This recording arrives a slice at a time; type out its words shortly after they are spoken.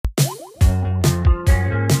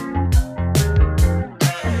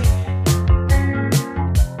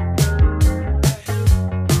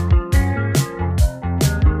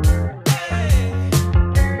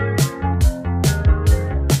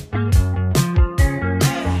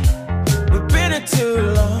been too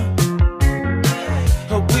long.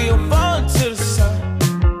 Hope we don't fall into the sun.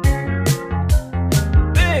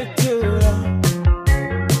 Been too long,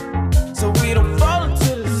 so we don't fall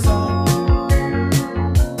into the sun.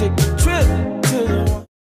 Take a trip to the.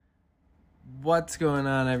 What's going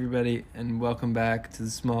on, everybody, and welcome back to the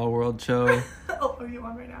Small World Show. Oh, are you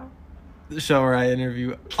on right now? The show where I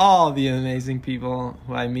interview all the amazing people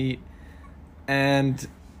who I meet. And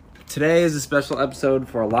today is a special episode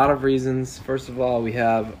for a lot of reasons. First of all, we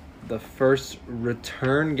have the first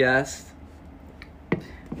return guest,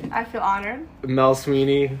 I feel honored. Mel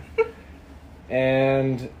Sweeney.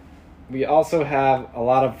 And we also have a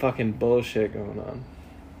lot of fucking bullshit going on.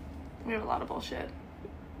 We have a lot of bullshit.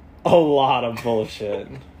 A lot of bullshit.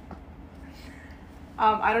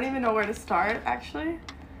 I don't even know where to start, actually.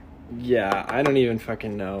 Yeah, I don't even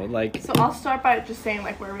fucking know. Like, So I'll start by just saying,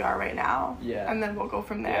 like, where we are right now. Yeah. And then we'll go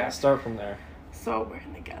from there. yeah, start from there. So we're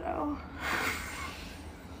in the ghetto.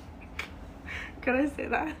 Could I say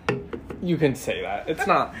that? You can say that. It's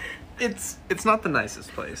not. It's not the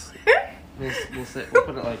nicest place. We'll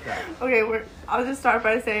put it like that. Okay, I'll just start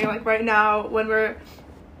by saying, like, right now, when we're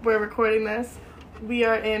recording this, we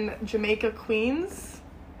are in Jamaica, Queens,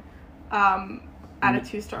 at a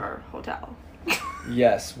 2-star hotel.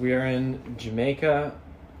 Yes, we are in Jamaica,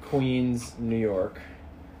 Queens, New York.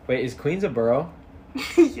 Wait, is Queens a borough?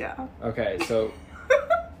 Yeah. Okay, so.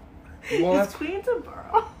 Well, Is Queens a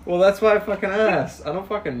borough? Well, that's why I fucking asked. I don't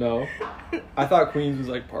fucking know. I thought Queens was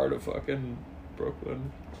like part of fucking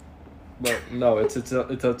Brooklyn. But no, it's its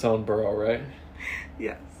own borough, right?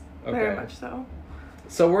 Yes. Okay. Very much so.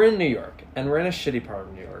 So we're in New York, and we're in a shitty part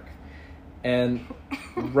of New York. And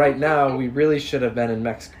right now, we really should have been in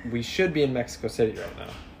Mexico. We should be in Mexico City right now.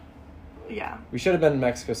 Yeah. We should have been in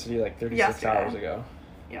Mexico City like 36 Yesterday. hours ago.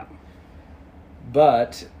 Yeah.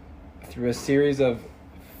 But through a series of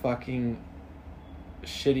fucking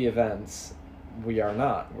shitty events, we are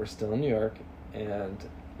not. We're still in New York, and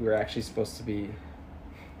we're actually supposed to be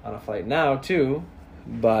on a flight now too.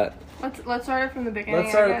 But Let's start it from the beginning. let's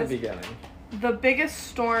start I at the guess. beginning. The biggest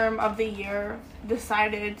storm of the year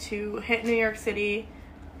decided to hit New York City.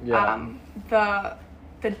 Yeah. The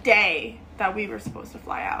day that we were supposed to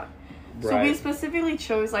fly out. So we Right. specifically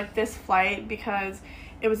chose like this flight because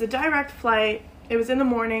it was a direct flight. It was in the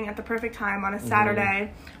morning at the perfect time on a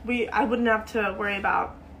Saturday. I wouldn't have to worry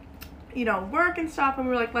about, work and stuff. And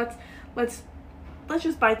we were like, let's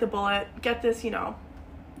just bite the bullet. Get this,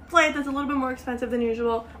 flight that's a little bit more expensive than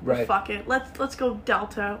usual. But Right. fuck it. Let's go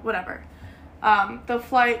Delta, whatever. The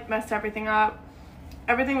flight messed everything up.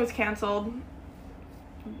 Everything was canceled.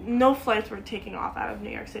 No flights were taking off out of New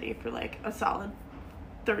York City for like a solid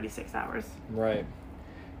 36 hours. Right.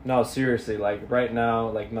 No, seriously, like right now,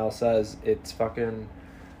 like Mel says, it's fucking,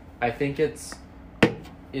 I think it's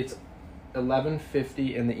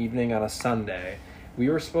 11:50 in the evening on a Sunday. We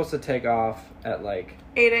were supposed to take off at like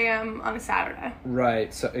 8 a.m. on a Saturday.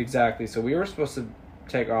 Right, so exactly. So we were supposed to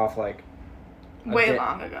take off like Way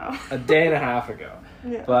long ago. a day and a half ago.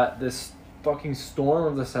 Yeah. But this fucking storm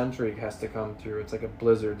of the century has to come through. It's like a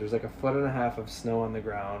blizzard. There's like 1.5 feet of snow on the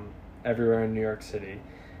ground everywhere in New York City.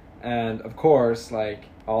 And of course, like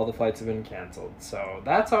all the flights have been canceled. So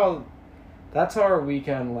that's how our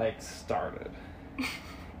weekend like started.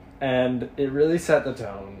 And it really set the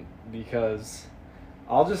tone because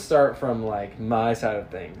I'll just start from like my side of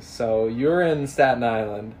things. So you're in Staten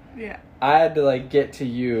Island. Yeah. I had to like get to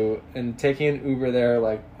you, and taking an Uber there,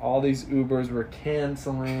 like all these Ubers were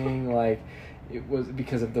canceling, like it was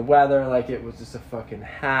because of the weather, like it was just a fucking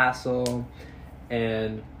hassle.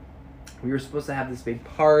 And we were supposed to have this big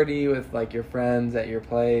party with like your friends at your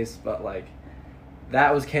place, but like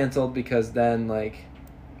that was canceled because then like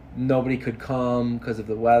nobody could come because of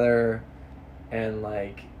the weather, and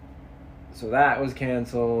like so that was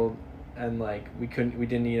canceled. And like we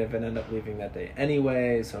didn't even end up leaving that day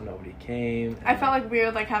anyway, so nobody came. I felt like we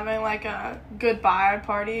were like having like a goodbye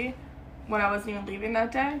party when I wasn't even leaving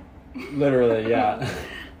that day. Literally, yeah.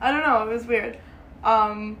 I don't know, it was weird.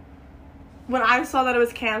 When I saw that it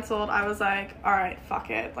was canceled, I was like, alright,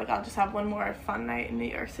 fuck it. Like, I'll just have one more fun night in New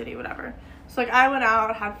York City, whatever. So, like, I went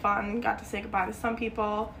out, had fun, got to say goodbye to some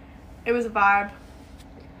people. It was a vibe.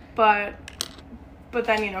 But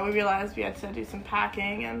then, we realized we had to do some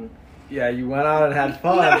packing and... Yeah, you went out and had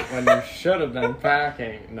fun when you should have been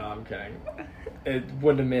packing. No, I'm kidding. It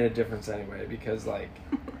wouldn't have made a difference anyway because, like,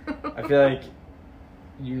 I feel like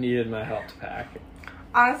you needed my help to pack.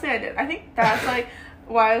 Honestly, I did. I think that's, like,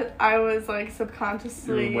 why I was, like,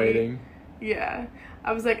 subconsciously... You were waiting. Yeah.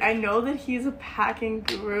 I was like, I know that he's a packing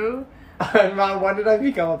guru. Mom, when did I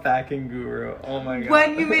become a packing guru? Oh, my God.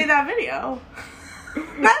 When you made that video.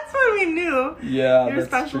 That's when we knew Yeah, your that's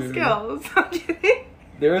special true. skills. I'm kidding.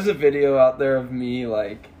 There was a video out there of me,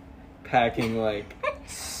 like, packing, like,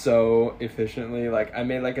 so efficiently. Like, I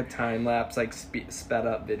made, like, a time-lapse, like, sped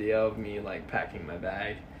up video of me, like, packing my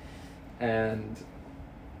bag. And,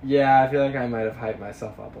 yeah, I feel like I might have hyped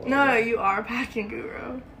myself up a little No, bit. you are a packing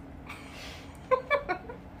guru.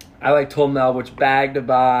 I, like, told Mel which bag to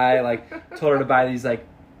buy. Like, told her to buy these, like,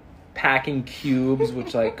 packing cubes,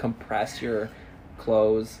 which, like, compress your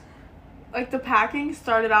clothes. Like, the packing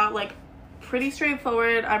started out, like, pretty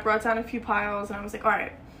straightforward. I brought down a few piles, and I was like, all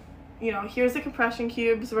right, you know, here's the compression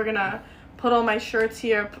cubes. We're gonna put all my shirts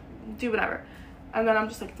here, do whatever. And then I'm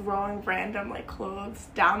just, like, throwing random, like, clothes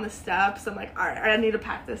down the steps. I'm like, all right, I need to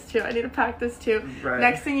pack this, too. I need to pack this, too. Right.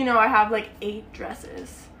 Next thing you know, I have, like, 8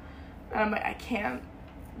 dresses. And I'm like, I can't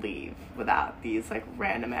leave without these, like,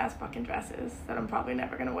 random-ass fucking dresses that I'm probably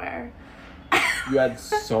never gonna wear. You had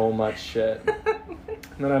so much shit.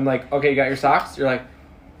 And then I'm like, okay, you got your socks? You're like,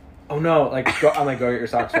 oh no, like, go, I'm like, go get your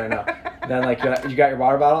socks right now. Then, like, you got your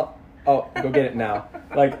water bottle? Oh, go get it now.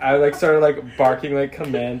 Like, I, like, started, like, barking, like,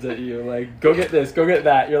 commands at you. Like, go get this, go get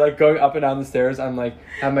that. You're, like, going up and down the stairs. I'm, like,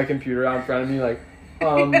 have my computer out in front of me, like,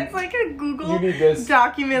 it's like a Google you need this.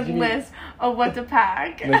 document You need- list of what to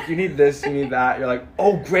pack. like, you need this, you need that. You're like,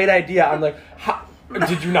 oh, great idea. I'm like, how,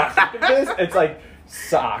 did you not think of this? It's like,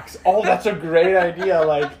 socks. Oh, that's a great idea.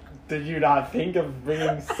 Like, did you not think of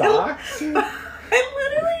bringing socks? I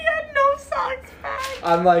literally had no socks back.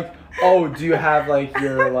 I'm like, oh, do you have, like,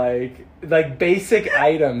 your, like basic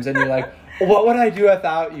items? And you're like, what would I do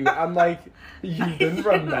without you? I'm like, you didn't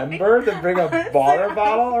remember to bring a water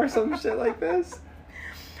bottle or some shit like this?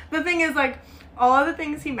 The thing is, like, all of the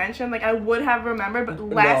things he mentioned, like, I would have remembered, but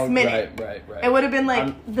last minute. Right. It would have been,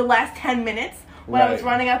 like, the last 10 minutes when I was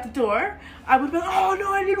Right. running out the door. I would have been, oh,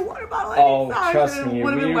 no, I need a water bottle. I Oh, need socks. trust And it me,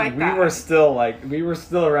 would have been like that. we were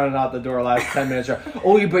still running out the door last 10 minutes.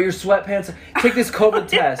 Oh, but your sweatpants, take this COVID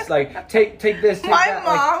test. Like, take this, take My that.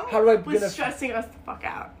 mom Like, how do I was stressing us the fuck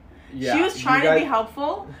out. Yeah, She was trying you to be guys-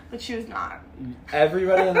 helpful, but she was not.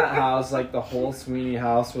 Everybody in that house, like, the whole Sweeney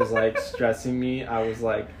house was, like, stressing me. I was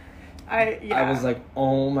like,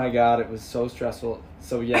 oh my god, it was so stressful.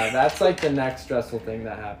 So yeah, that's like the next stressful thing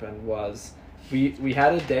that happened was we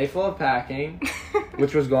had a day full of packing,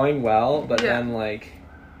 which was going well, but then like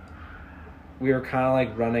we were kind of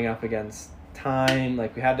like running up against time.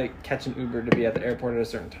 Like we had to catch an Uber to be at the airport at a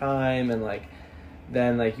certain time, and like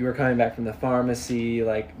then like you were coming back from the pharmacy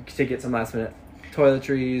like to get some last minute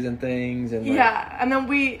toiletries and things, and like, and then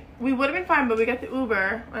we would have been fine, but we got the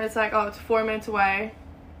Uber and it's like, oh, it's 4 minutes away.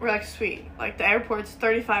 We're like, sweet, like the airport's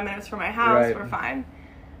 35 minutes from my house. Right. We're fine.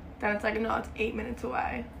 Then it's like, no, it's 8 minutes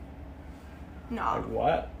away. No, like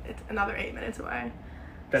what? it's another 8 minutes away.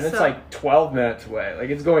 Then it's So- like 12 minutes away. Like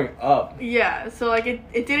it's going up. Yeah, so like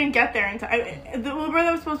it didn't get there in time. The Uber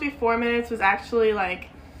that was supposed to be 4 minutes was actually like,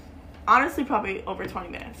 honestly, probably over 20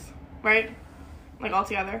 minutes, right? Like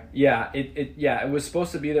altogether. Yeah, it was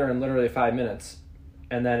supposed to be there in literally 5 minutes,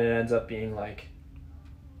 and then it ends up being like,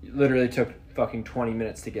 literally took fucking 20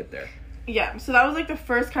 minutes to get there. Yeah, so that was like the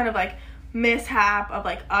first kind of like mishap of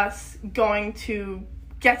like us going to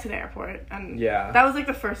get to the airport, and Yeah. that was like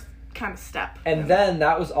the first kind of step. And then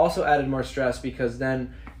that was also added more stress because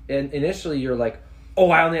then initially you're like, oh,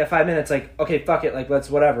 I only have 5 minutes. Like, okay, fuck it. Like, let's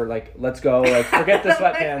whatever. Like, let's go. Like, forget the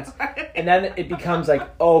sweatpants. And then it becomes like,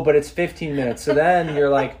 oh, but it's 15 minutes. So then you're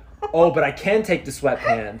like, oh, but I can take the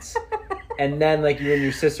sweatpants. And then like you and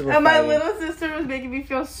your sister were And my fighting. little sister was making me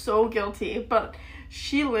feel so guilty, but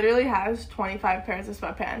she literally has 25 pairs of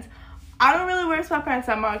sweatpants. I don't really wear sweatpants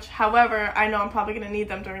that much. However, I know I'm probably going to need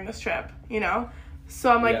them during this trip, you know? So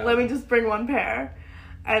I'm like, Yeah. let me just bring one pair.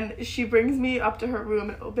 And she brings me up to her room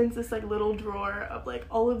and opens this like little drawer of like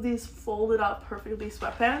all of these folded up perfectly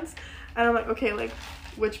sweatpants. And I'm like, okay, like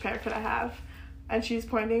which pair could I have? And she's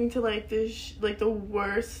pointing to like this like the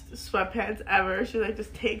worst sweatpants ever. She's like,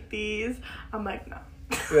 just take these. I'm like, no.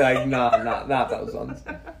 Like, not those ones.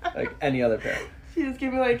 Like any other pair. She just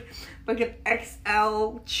gave me like an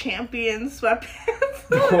XL champion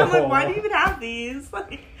sweatpants. I'm like, why do you even have these?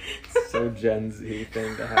 Like, So Gen Z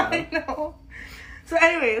thing to have. I know. So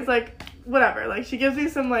anyways, like, whatever. Like, she gives me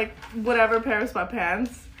some, like, whatever pair of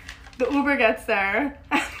sweatpants. The Uber gets there.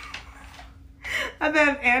 And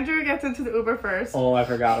then Andrew gets into the Uber first. Oh, I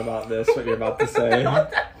forgot about this, what you're about to say.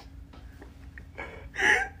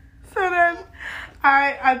 So then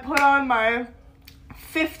I put on my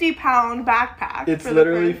 50-pound backpack. It's for the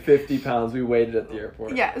literally first- 50 pounds. We waited at the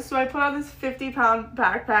airport. Yeah, so I put on this 50-pound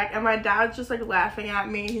backpack, and my dad's just, like, laughing at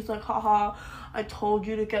me. He's like, haha, I told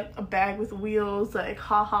you to get a bag with wheels. Like,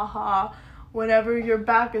 ha, ha, ha. Whenever your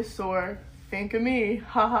back is sore, think of me,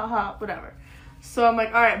 ha ha ha, whatever. So I'm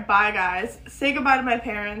like, all right, bye guys. Say goodbye to my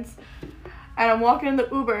parents. And I'm walking in the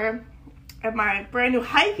Uber, and my brand new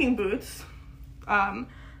hiking boots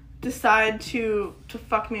decide to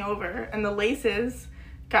fuck me over, and the laces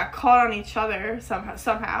got caught on each other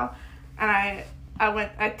somehow, and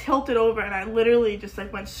I tilted over, and I literally just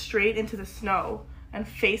like went straight into the snow and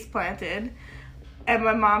face planted. And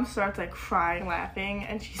my mom starts like crying, laughing,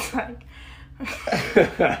 and she's like,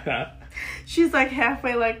 she's like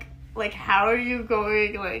halfway like how are you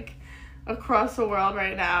going like across the world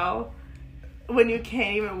right now when you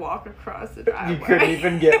can't even walk across the driveway? You couldn't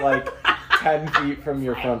even get like 10 feet from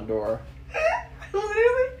your front door.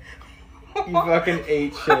 Literally, You fucking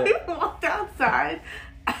ate shit. I walked outside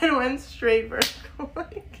and went straight vertical,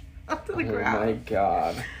 like up to the ground. Oh my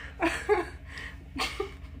god.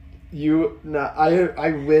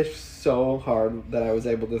 I wish so hard that I was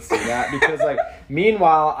able to see that, because like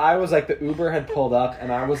meanwhile I was like, the Uber had pulled up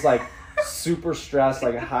and I was like super stressed,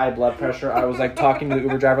 like high blood pressure. I was like talking to the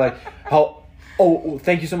Uber driver like, oh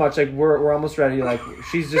thank you so much, like we're almost ready, like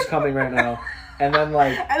she's just coming right now. And then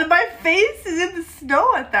like, and my face is in the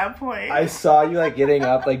snow at that point. I saw you like getting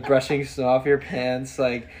up, like brushing snow off your pants,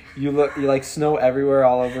 like you like snow everywhere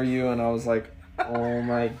all over you, and I was like, oh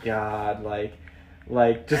my god,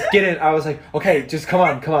 like just get in. I was like, okay, just come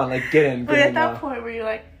on, like get in. But at that point where you're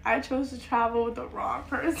like, I chose to travel with the wrong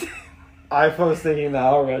person. I was thinking that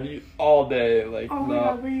already all day, like Oh my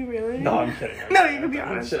god, were you really? No, I'm kidding. No, you can be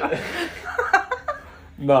honest.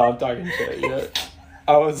 No, I'm talking shit. Yeah.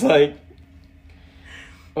 I was like,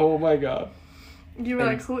 oh my god. You were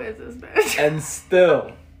like, who is this bitch? And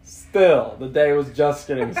still, the day was just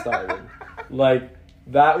getting started. Like,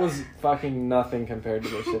 that was fucking nothing compared to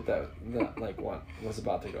the shit that like what was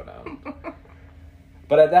about to go down.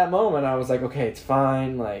 But at that moment, I was like, okay, it's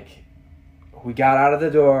fine. Like, we got out of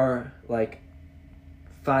the door. Like,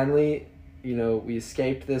 finally, you know, we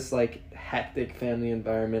escaped this like hectic family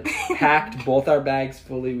environment. Packed both our bags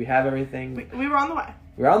fully. We have everything. We were on the way.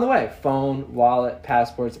 We're on the way. Phone, wallet,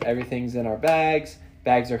 passports, everything's in our bags.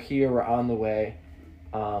 Bags are here. We're on the way.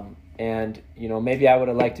 And, you know, maybe I would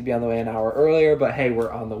have liked to be on the way an hour earlier, but hey,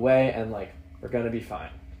 we're on the way and, like, we're going to be fine.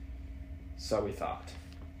 So we thought.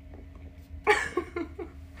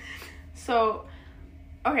 So,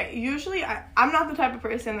 okay, usually I'm not the type of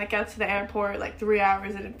person that gets to the airport, like, 3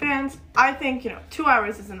 hours in advance. I think, 2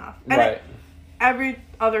 hours is enough. And right. Every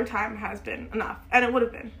other time has been enough. And it would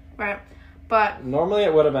have been, right? But normally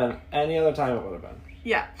it would have been. Any other time it would have been.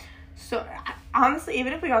 Yeah. So, honestly,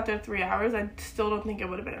 even if we got there 3 hours, I still don't think it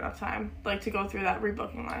would have been enough time, like, to go through that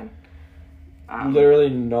rebooking line. Literally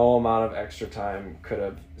no amount of extra time could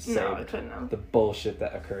have saved it couldn't have. the bullshit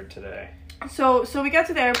that occurred today. So we get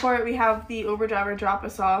to the airport. We have the Uber driver drop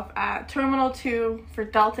us off at Terminal 2 for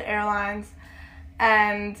Delta Airlines.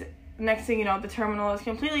 And next thing you know, the terminal is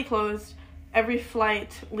completely closed. Every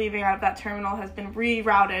flight leaving out of that terminal has been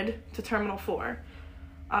rerouted to Terminal 4,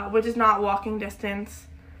 which is not walking distance.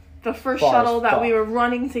 The first shuttle that we were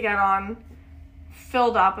running to get on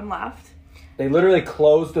filled up and left. They literally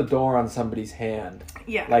closed the door on somebody's hand.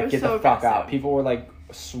 Yeah, like, it was get so the fuck aggressive. out. People were like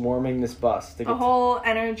swarming this bus. The whole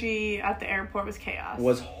energy at the airport was chaos.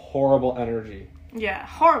 Was horrible energy. Yeah,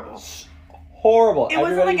 horrible. Horrible. It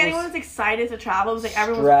wasn't like anyone was excited to travel. It was like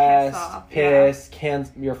everyone was pissed off.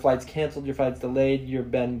 Pissed. Your flight's canceled. Your flight's delayed.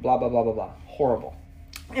 You've been blah blah blah blah blah. Horrible.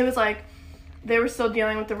 It was like they were still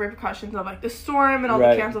dealing with the repercussions of like the storm and all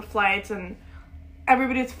the canceled flights, and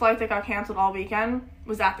everybody's flight that got canceled all weekend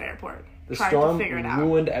was at the airport. The storm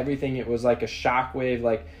ruined everything. It was like a shockwave.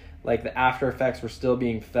 Like the after effects were still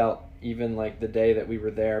being felt even like the day that we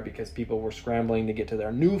were there, because people were scrambling to get to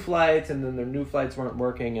their new flights, and then their new flights weren't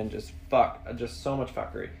working, and just so much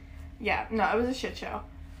fuckery. Yeah, no, it was a shit show.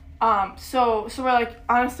 So we're like,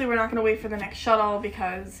 honestly, we're not gonna wait for the next shuttle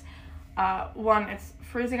because, one, it's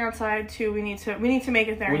freezing outside. Two, we need to make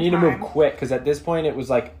it there. We need to move quick, because at this point it was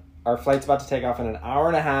like our flight's about to take off in an hour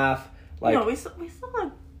and a half. Like, no, we still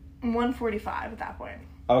had 1:45 at that point.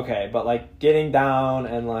 Okay, but like getting down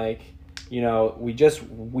and like, you know, we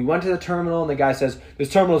went to the terminal and the guy says, this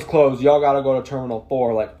terminal's closed, y'all gotta go to Terminal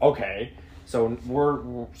 4. Like, okay. So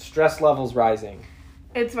we're stress levels rising.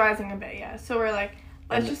 It's rising a bit, yeah. So we're like,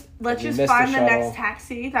 let's just find the next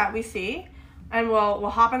taxi that we see, and we'll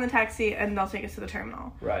hop in the taxi and they'll take us to the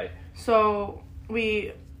terminal. Right. So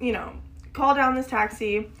we, call down this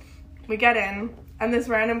taxi, we get in, and this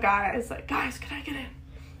random guy is like, guys, can I get in?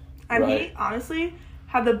 And he honestly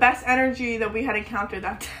had the best energy that we had encountered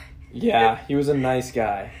that day. Yeah, he was a nice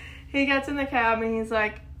guy. He gets in the cab and he's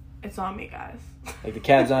like, it's on me, guys. Like, the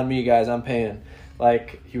cab's on me, guys, I'm paying.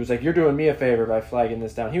 Like, he was like, you're doing me a favor by flagging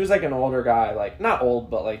this down. He was like an older guy, like, not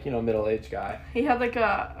old, but like, you know, middle-aged guy. He had like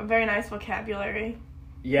a very nice vocabulary.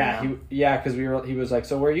 Yeah, because he was like,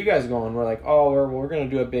 so where are you guys going? We're like, oh, we're going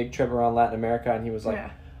to do a big trip around Latin America. And he was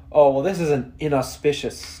like, oh, well, this is an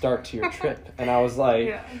inauspicious start to your trip. And I was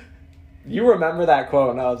like, you remember that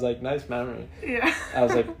quote? And I was like, nice memory. Yeah. I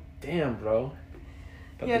was like, damn, bro.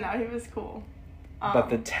 But no, he was cool.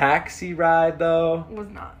 But the taxi ride, though, was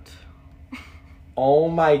not. Oh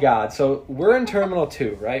my God. So we're in Terminal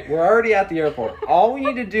 2, right? We're already at the airport. All we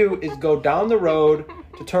need to do is go down the road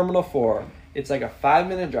to Terminal 4. It's like a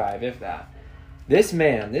 5-minute drive, if that. This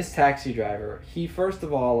taxi driver, he first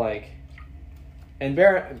of all, like, and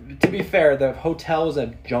to be fair, the hotel was a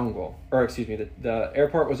jungle. Or, excuse me, the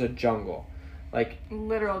airport was a jungle. Like,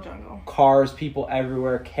 literal jungle. Cars, people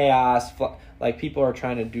everywhere, chaos. Like, people are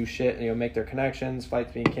trying to do shit and, make their connections,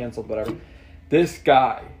 flights being canceled, whatever. This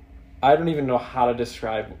guy, I don't even know how to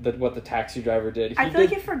describe what the taxi driver did. I feel like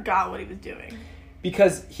he forgot what he was doing.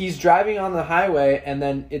 Because he's driving on the highway, and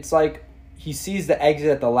then it's like he sees the exit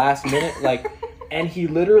at the last minute, like, and he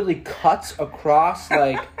literally cuts across,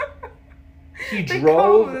 like, he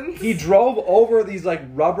drove over these, like,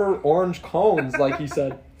 rubber orange cones, like he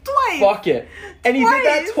said. Twice! Fuck it. And he did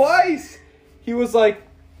that twice! He was like,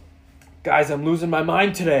 guys, I'm losing my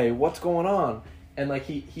mind today. What's going on? And, like,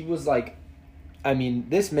 he was like, I mean,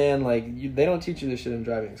 this man, like, they don't teach you this shit in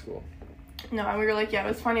driving school. No, and we were like, yeah, it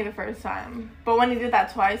was funny the first time. But when he did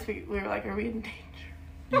that twice, we were like, are we in danger?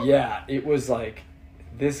 Yeah, it was like,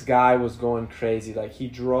 this guy was going crazy. Like, he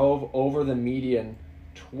drove over the median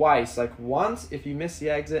twice. Like, once, if you miss the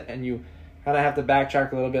exit and you kind of have to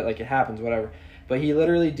backtrack a little bit, like, it happens, whatever. But he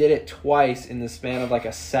literally did it twice in the span of, like, a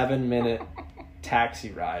 7-minute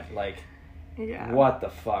taxi ride. Like, what the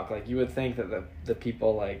fuck? Like, you would think that the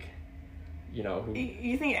people, like, who...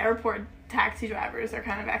 You think airport taxi drivers are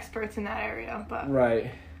kind of experts in that area, but... Right.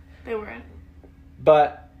 They weren't.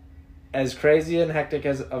 But... as crazy and hectic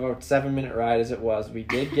of a 7-minute ride as it was, we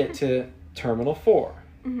did get to Terminal 4,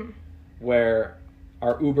 where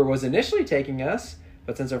our Uber was initially taking us,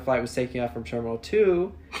 but since our flight was taking off from Terminal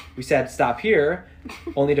 2, we said stop here,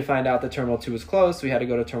 only to find out that Terminal 2 was closed, so we had to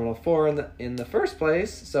go to Terminal 4 in the first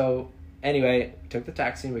place. So anyway, took the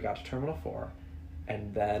taxi and we got to Terminal 4.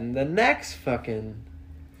 And then the next fucking...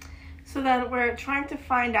 So then we're trying to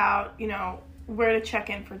find out, where to check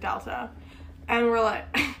in for Delta. And we're like...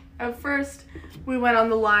 At first, we went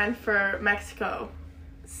on the line for Mexico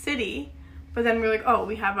City, but then we were like, oh,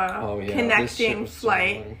 we have a connecting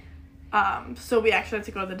flight. So we actually had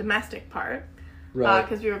to go to the domestic part,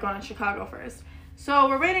 because we were going to Chicago first. So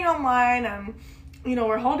we're waiting online, and,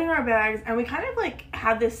 we're holding our bags, and we kind of, like,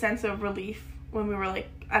 had this sense of relief when we were, like,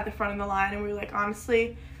 at the front of the line, and we were like,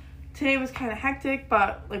 honestly, today was kind of hectic,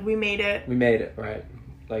 but, like, we made it. We made it, right.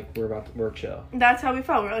 Like, we're chill. That's how we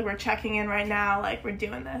felt. We're like, we're checking in right now. Like, we're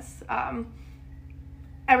doing this.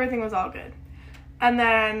 Everything was all good. And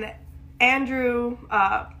then Andrew,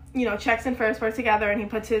 checks in first. We're together, and he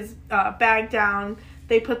puts his bag down.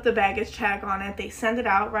 They put the baggage tag on it. They send it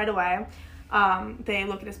out right away. They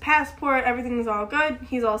look at his passport. Everything's all good.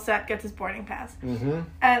 He's all set. Gets his boarding pass. And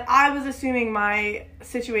I was assuming my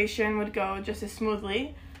situation would go just as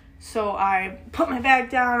smoothly. So I put my bag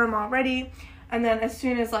down. I'm all ready. And then as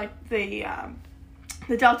soon as, like, the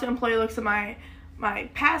Delta employee looks at my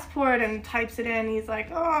passport and types it in, he's like,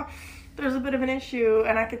 oh, there's a bit of an issue.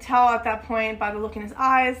 And I could tell at that point by the look in his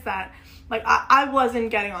eyes that, like, I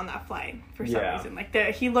wasn't getting on that flight for some reason. Like,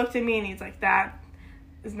 he looked at me and he's like, that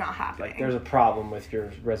is not happening. Like, there's a problem with your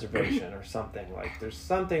reservation or something. Like, there's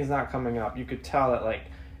something's not coming up. You could tell that, like,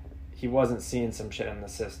 he wasn't seeing some shit in the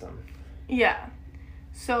system. Yeah.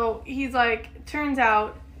 So he's like, turns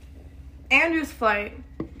out... Andrew's flight,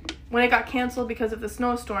 when it got canceled because of the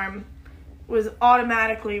snowstorm, was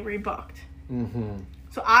automatically rebooked.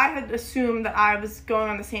 So I had assumed that I was going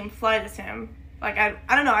on the same flight as him. Like,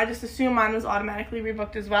 I don't know, I just assumed mine was automatically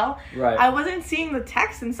rebooked as well. Right. I wasn't seeing the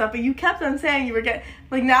text and stuff, but you kept on saying you were getting...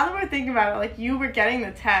 Like, now that we're thinking about it, like, you were getting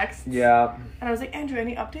the text. Yeah. And I was like, Andrew,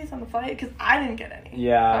 any updates on the flight? Because I didn't get any.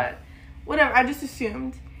 Yeah. But whatever, I just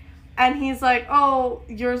assumed. And he's like, oh,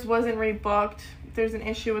 yours wasn't rebooked. There's an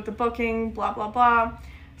issue with the booking, blah, blah, blah.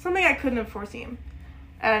 Something I couldn't have foreseen.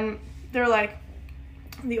 And they're like,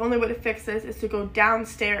 the only way to fix this is to go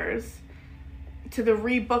downstairs to the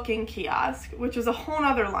rebooking kiosk, which was a whole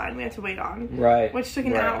other line we had to wait on. Right. Which took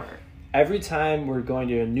an hour. Every time we're going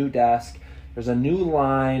to a new desk, there's a new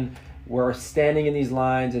line. We're standing in these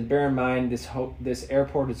lines, and bear in mind, this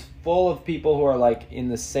airport is full of people who are, like, in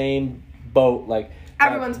the same boat. Like,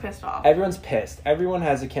 Everyone's pissed off. Everyone's pissed. Everyone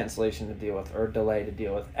has a cancellation to deal with or a delay to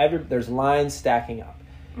deal with. There's lines stacking up.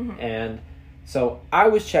 Mm-hmm. And so I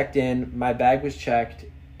was checked in, my bag was checked,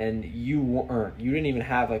 and you weren't. You didn't even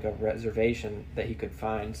have like a reservation that he could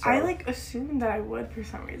find. So. I like assumed that I would for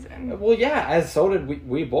some reason. Well, yeah, as so did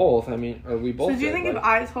we both. I mean, or we both. So do you think if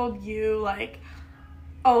I told you like,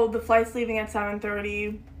 oh, the flight's leaving at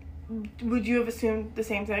 7:30, would you have assumed the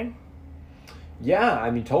same thing? Yeah, I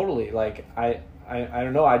mean, totally. Like I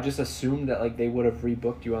don't know. I just assumed that like they would have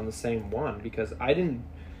rebooked you on the same one because I didn't.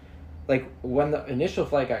 Like, when the initial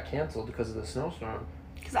flight got canceled because of the snowstorm...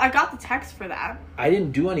 Because I got the text for that. I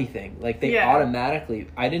didn't do anything. Like, they automatically...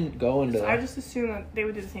 I didn't go into... So I just assumed that they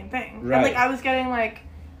would do the same thing. Right. And, like, I was getting, like,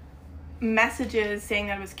 messages saying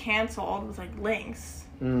that it was canceled. It was, like, links.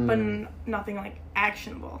 But nothing, like,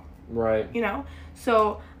 actionable. Right. You know?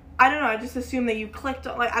 So, I don't know. I just assumed that you clicked...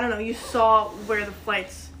 Like, I don't know. You saw where the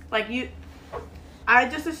flights... Like, you... I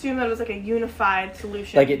just assumed that it was like a unified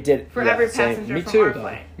solution. Like it did for every passenger Me from too, our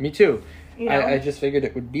flight. Me too. You know? I just figured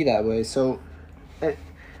it would be that way. So, but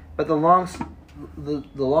the long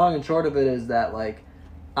and short of it is that like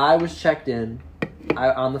I was checked in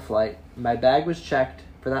on the flight. My bag was checked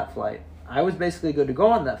for that flight. I was basically good to go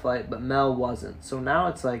on that flight, but Mel wasn't. So now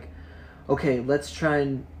it's like, okay, let's try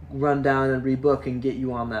and run down and rebook and get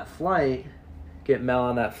you on that flight. Get Mel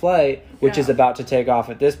on that flight, which is about to take off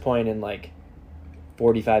at this point in like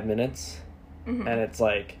 45 minutes. And it's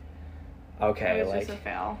like, okay, it was like just a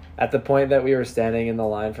fail. At the point that we were standing in the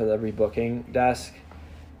line for the rebooking desk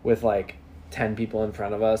with like 10 people in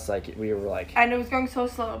front of us, like we were like, and it was going so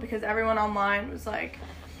slow because everyone online was like,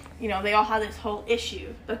 you know, they all had this whole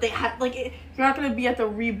issue that they had, like, you're not going to be at the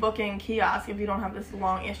rebooking kiosk if you don't have this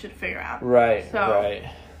long issue to figure out. Right.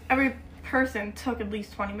 Every person took at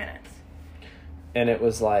least 20 minutes. And it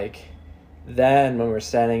was like, then when we're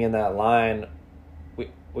standing in that line,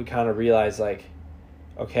 we kind of realized like,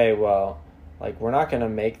 okay, well, like we're not going to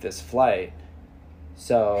make this flight.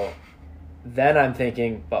 So then I'm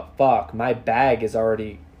thinking, but fuck, my bag is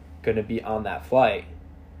already going to be on that flight.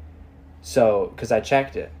 So, because I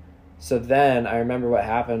checked it. So then I remember what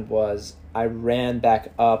happened was I ran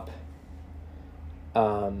back up,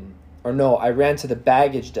 I ran to the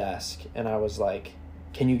baggage desk and I was like,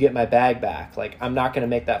 can you get my bag back? Like, I'm not going to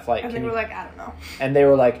make that flight. And they were like, I don't know. And they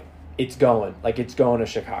were like, it's going to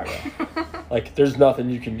Chicago. Like, there's nothing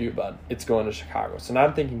you can do, bud. It's going to Chicago. So now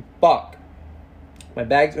I'm thinking, fuck, my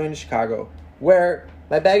bag's going to Chicago, where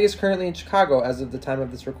my bag is currently in Chicago as of the time of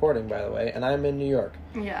this recording, by the way, and I'm in New York.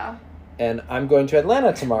 Yeah. And I'm going to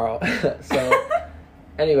Atlanta tomorrow. So,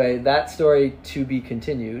 anyway, that story to be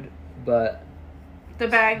continued, but... The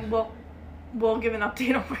bag, we'll give an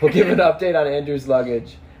update on We'll give an update on Andrew's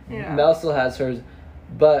luggage. Yeah. Mel still has hers,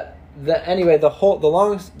 but... the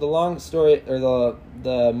long story, or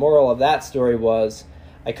the moral of that story was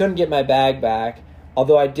I couldn't get my bag back,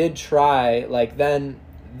 although I did try. Like then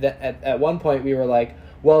at one point we were like,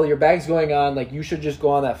 well, your bag's going on, like you should just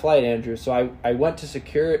go on that flight, Andrew. So I went to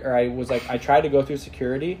security, or I tried to go through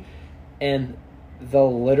security, and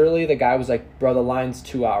the guy was like, bro, the line's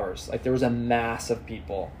 2 hours. Like there was a mass of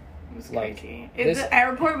people. It was crazy. The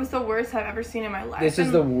airport was the worst I've ever seen in my life. This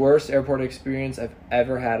is the worst airport experience I've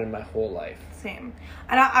ever had in my whole life. Same.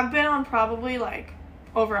 And I've been on probably, like,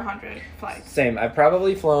 over 100 flights. Same. I've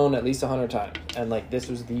probably flown at least 100 times. And, like, this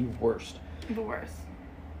was the worst. The worst.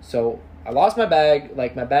 So, I lost my bag.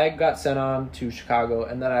 Like, my bag got sent on to Chicago.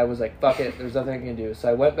 And then I was like, fuck it. There's nothing I can do. So,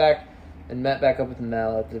 I went back and met back up with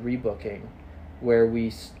Mel at the rebooking, where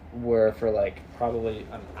we were for like probably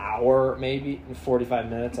an hour, maybe 45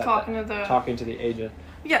 minutes talking to the agent.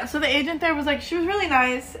 Yeah, so the agent there was like, she was really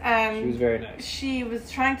nice, and she was very nice. She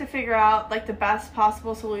was trying to figure out like the best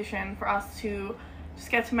possible solution for us to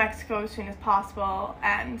just get to Mexico as soon as possible.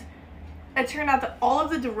 And it turned out that all of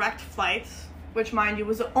the direct flights, which mind you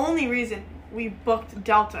was the only reason we booked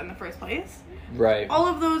Delta in the first place, right, all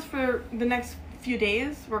of those for the next few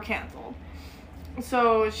days were canceled.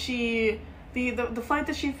 So the flight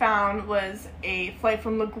that she found was a flight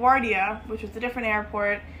from LaGuardia, which was a different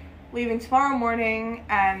airport, leaving tomorrow morning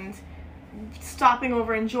and stopping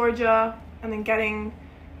over in Georgia and then getting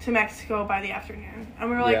to Mexico by the afternoon. And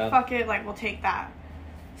we were like, fuck it, like, we'll take that.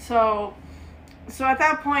 So at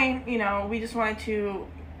that point, you know, we just wanted to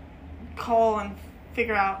call and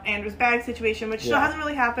figure out Andrew's bag situation, which still hasn't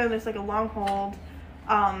really happened. There's like a long hold.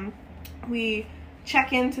 We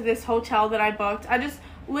check into this hotel that I booked. I just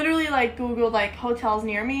literally like Googled like hotels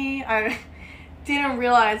near me. I didn't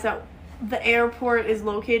realize that the airport is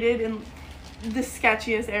located in the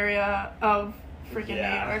sketchiest area of freaking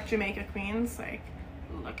New York, Jamaica, Queens. Like,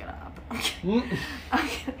 look it up.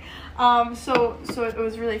 Okay. So it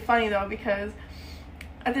was really funny though, because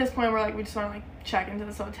at this point we're like, we just want to like check into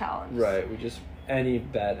this hotel. And right. We just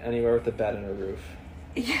anywhere with a bed and a roof.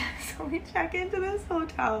 Yeah. So we check into this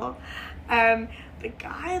hotel, and the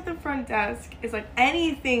guy at the front desk is like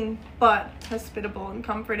anything but hospitable and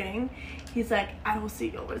comforting. He's like, I will see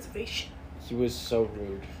your reservation. He was so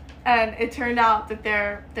rude. And it turned out that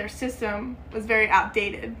their system was very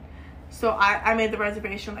outdated. So I made the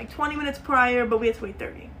reservation like 20 minutes prior, but we had to wait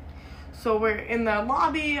 30. So we're in the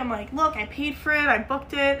lobby. I'm like, look, I paid for it. I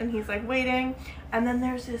booked it. And he's like waiting. And then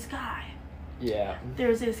there's this guy. Yeah.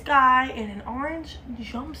 There's this guy in an orange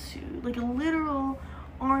jumpsuit, like a literal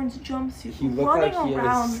orange jumpsuit. He looked like he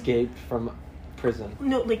had escaped from prison.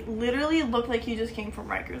 No, like literally looked like he just came from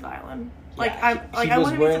Rikers Island. Like yeah, I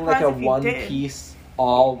was wouldn't wearing be like a surprised if he one did. piece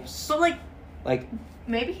But like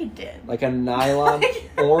maybe he did. Like a nylon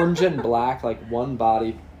orange and black, like one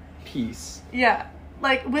body piece. Yeah.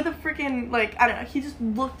 Like with a freaking like I don't know, he just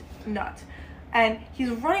looked nuts. And he's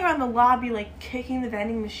running around the lobby like kicking the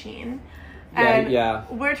vending machine. And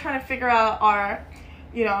we're trying to figure out our,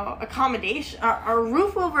 accommodation, our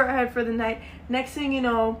roof over our head for the night. Next thing you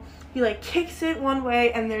know, he like kicks it one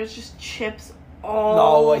way and there's just chips all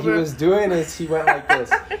No, what over. he was doing is he went like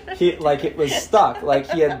this. He like it was stuck. Like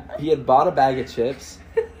he had bought a bag of chips.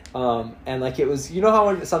 And like it was,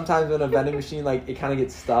 how sometimes when a vending machine like it kind of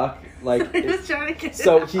gets stuck, like so he was trying to get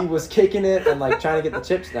so it out. he was kicking it and like trying to get the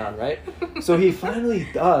chips down, right? So he finally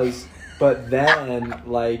does, but then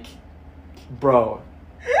like, bro,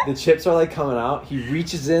 the chips are like coming out. He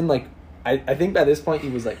reaches in like I think by this point he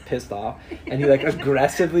was like pissed off, and he like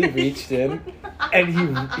aggressively reached in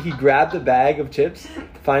and he grabbed the bag of chips.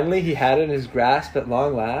 Finally he had it in his grasp at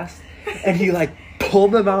long last, and he like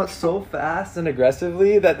pulled them out so fast and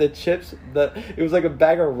aggressively that the chips, it was like a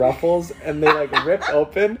bag of Ruffles, and they like ripped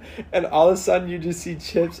open, and all of a sudden you just see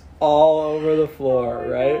chips all over the floor,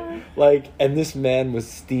 right? God. Like, and this man was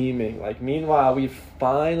steaming. Like, meanwhile, we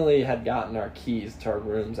finally had gotten our keys to our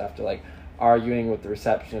rooms after like arguing with the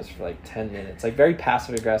receptionist for like 10 minutes, like very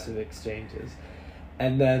passive aggressive exchanges.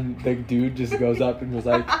 And then the dude just goes up and was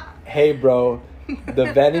like, hey bro,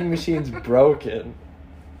 the vending machine's broken.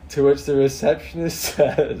 To which the receptionist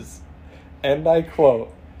says, and I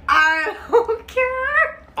quote, I don't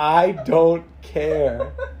care. I don't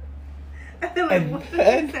care. And then, And what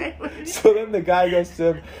then, did he say? What did he so then the guy goes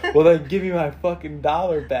to him, well then give me my fucking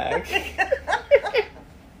 $1 back.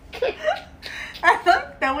 And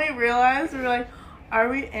then we realized, we were like, are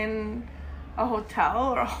we in a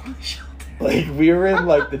hotel or a homeless shelter? Like, we were in,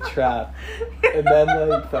 like, the trap. And then,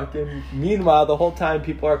 like, fucking... Meanwhile, the whole time,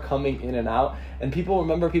 people are coming in and out. And people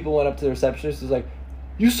went up to the receptionist and was like,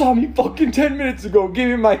 you saw me fucking 10 minutes ago. Give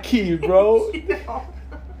me my key, bro.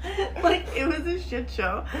 Like, it was a shit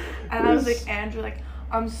show. And I was like, Andrew, like,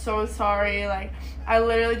 I'm so sorry. Like, I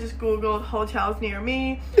literally just Googled hotels near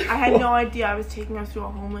me. I had no idea I was taking us to a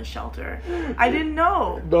homeless shelter. I didn't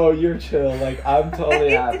know. No, you're chill. Like, I'm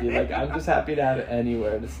totally happy. Like, I'm just happy to have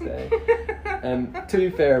anywhere to stay. And to be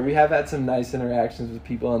fair, we have had some nice interactions with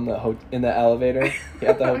people in the elevator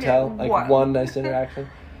at the hotel. Okay, like, one nice interaction.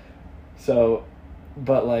 So,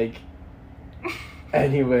 but, like,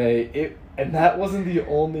 anyway, and that wasn't the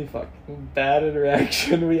only fucking bad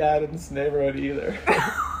interaction we had in this neighborhood either.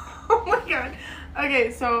 Oh my god.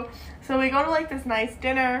 Okay, so we go to like this nice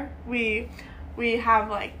dinner. We have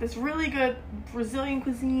like this really good Brazilian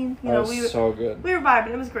cuisine. So good. We were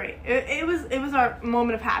vibing. It was great. It was our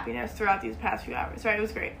moment of happiness throughout these past few hours, right? It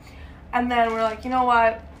was great. And then we're like, you know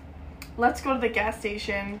what? Let's go to the gas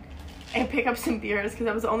station and pick up some beers, because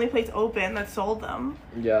that was the only place open that sold them.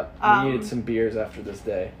 Yeah, we needed some beers after this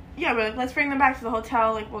day. Yeah, but let's bring them back to the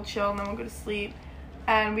hotel. Like, we'll chill and then we'll go to sleep.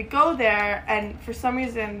 And we go there, and for some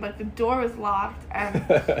reason, like, the door was locked, and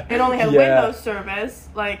it only had window service,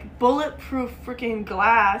 like, bulletproof freaking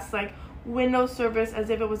glass, like, window service as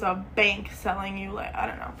if it was a bank selling you, like, I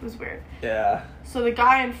don't know, it was weird. Yeah. So the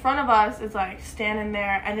guy in front of us is, like, standing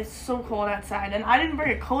there, and it's so cold outside, and I didn't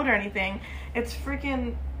bring a coat or anything. It's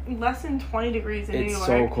freaking less than 20 degrees in New York. It's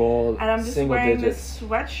so cold. And I'm just Single wearing digits. this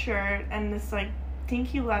sweatshirt and this, like,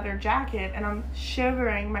 dinky leather jacket, and I'm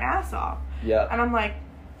shivering my ass off. Yeah. And I'm like,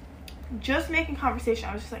 just making conversation.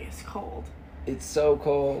 I was just like, it's cold. It's so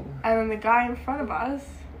cold. And then the guy in front of us.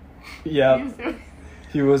 Yeah.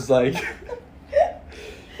 He was like,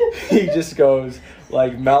 he just goes,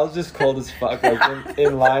 like, Mel's just cold as fuck, like,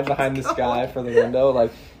 in line behind this guy for the window.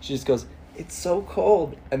 Like, she just goes, it's so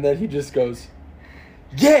cold. And then he just goes,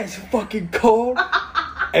 yeah, it's fucking cold.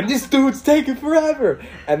 and this dude's taking forever.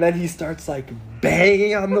 And then he starts like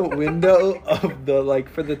banging on the window of the like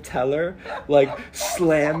for the teller, like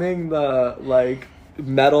slamming the like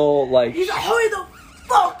metal like. He's like, hurry the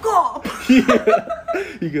fuck up. Yeah.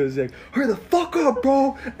 He goes like, hurry the fuck up,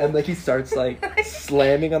 bro. And like he starts like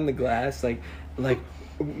slamming on the glass, like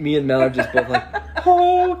me and Mel are just both like,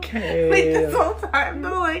 okay. Wait, this whole time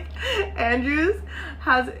though, like Andrew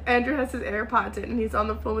has his AirPods in and he's on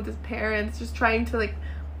the phone with his parents, just trying to like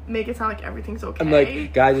make it sound like everything's okay. I'm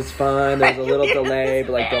like, guys, it's fine. There's a little delay,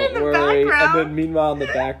 but like, don't worry. And then meanwhile in the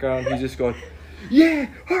background, he's just going, yeah,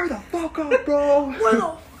 hurry the fuck up, bro. Where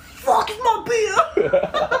the fuck is my beer?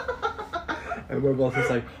 And we're both just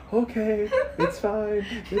like, okay, it's fine,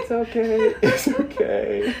 it's okay, it's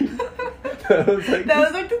okay. That was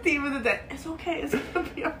like the theme of the day. It's okay, it's gonna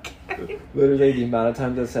be okay. Literally the amount of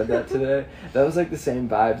times I said that today, that was like the same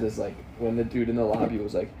vibes as like when the dude in the lobby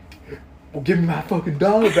was like, well, give me my fucking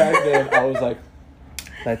 $1 back then. I was like,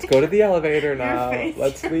 let's go to the elevator now.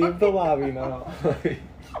 Let's leave the lobby now.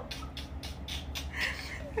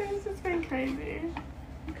 It's just been crazy.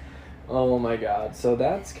 Oh my god. So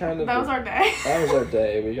that's kind of... That was our day. That was our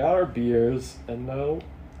day. We got our beers, and now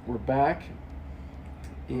we're back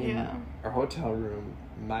in our hotel room.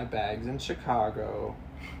 My bag's in Chicago.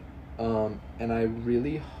 And I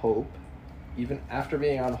really hope, even after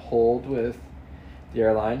being on hold with the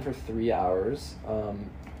airline for 3 hours,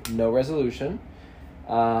 no resolution.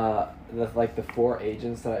 The 4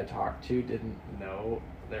 agents that I talked to didn't know.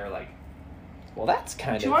 They're like, well, that's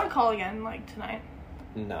kind of... Do you want to call again, like, tonight?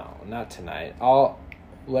 No, not tonight.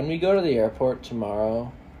 When we go to the airport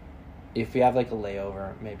tomorrow, if we have like a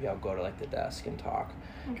layover, maybe I'll go to like the desk and talk.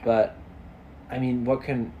 Okay. But, I mean,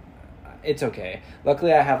 it's okay.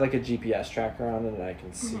 Luckily, I have like a GPS tracker on it and I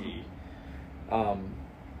can see.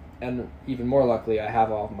 And even more luckily, I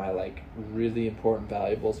have all of my like really important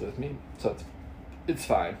valuables with me, so it's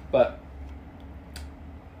fine. But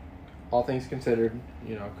all things considered,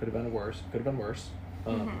 you know, could have been worse.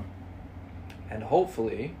 And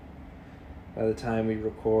hopefully, by the time we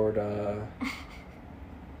record the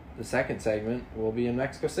second segment, we'll be in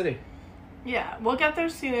Mexico City. Yeah, we'll get there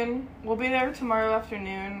soon. We'll be there tomorrow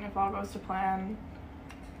afternoon if all goes to plan,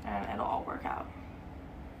 and it'll all work out.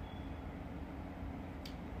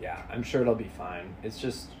 Yeah, I'm sure it'll be fine. It's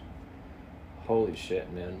just, holy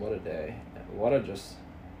shit, man, what a day. What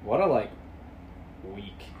a like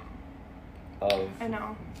week of... I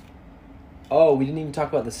know. Oh, we didn't even talk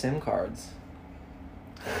about the SIM cards.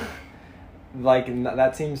 Like,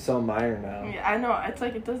 that seems so minor now. Yeah, I know. It's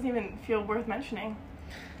like, it doesn't even feel worth mentioning.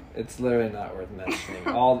 It's literally not worth mentioning.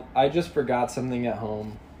 I just forgot something at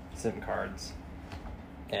home, SIM cards,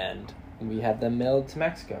 and we had them mailed to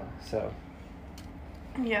Mexico, so.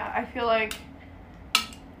 Yeah, I feel like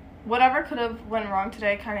whatever could have went wrong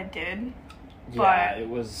today kind of did. Yeah, it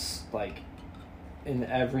was like, in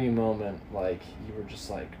every moment, like, you were just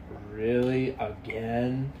like, really?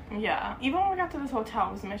 Again? Yeah. Even when we got to this hotel,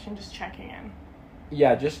 it was a mission just checking in.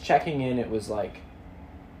 Yeah, just checking in, it was like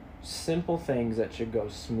simple things that should go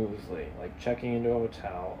smoothly. Like checking into a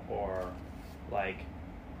hotel or like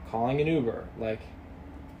calling an Uber. Like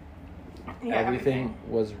everything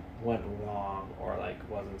went wrong or like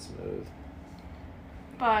wasn't smooth.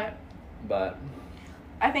 But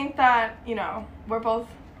I think that, you know, we're both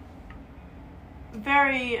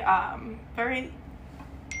very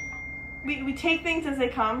we take things as they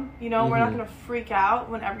come, you know. We're not gonna freak out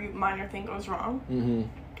when every minor thing goes wrong,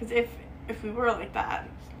 because if we were like that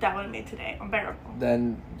would have made today unbearable.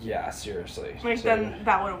 Then yeah, seriously, then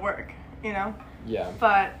that wouldn't work, you know. Yeah.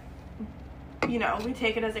 But you know, we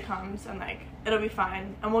take it as it comes, and like it'll be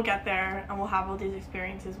fine, and we'll get there, and we'll have all these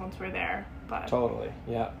experiences once we're there. But totally,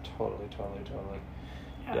 yeah, we'll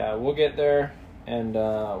get there, and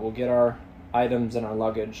we'll get our items and our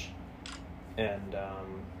luggage, and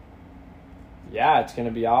yeah, it's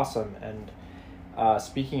gonna be awesome. And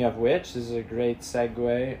speaking of which, this is a great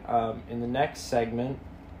segue. In the next segment,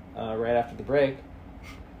 right after the break,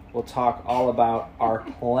 we'll talk all about our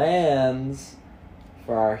plans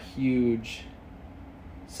for our huge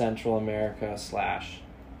Central America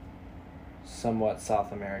 / somewhat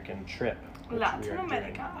South American trip. Latino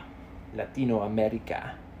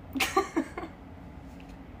America.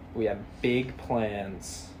 We have big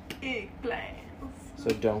plans. So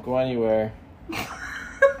don't go anywhere.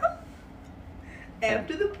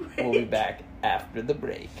 After the break. We'll be back after the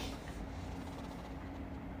break.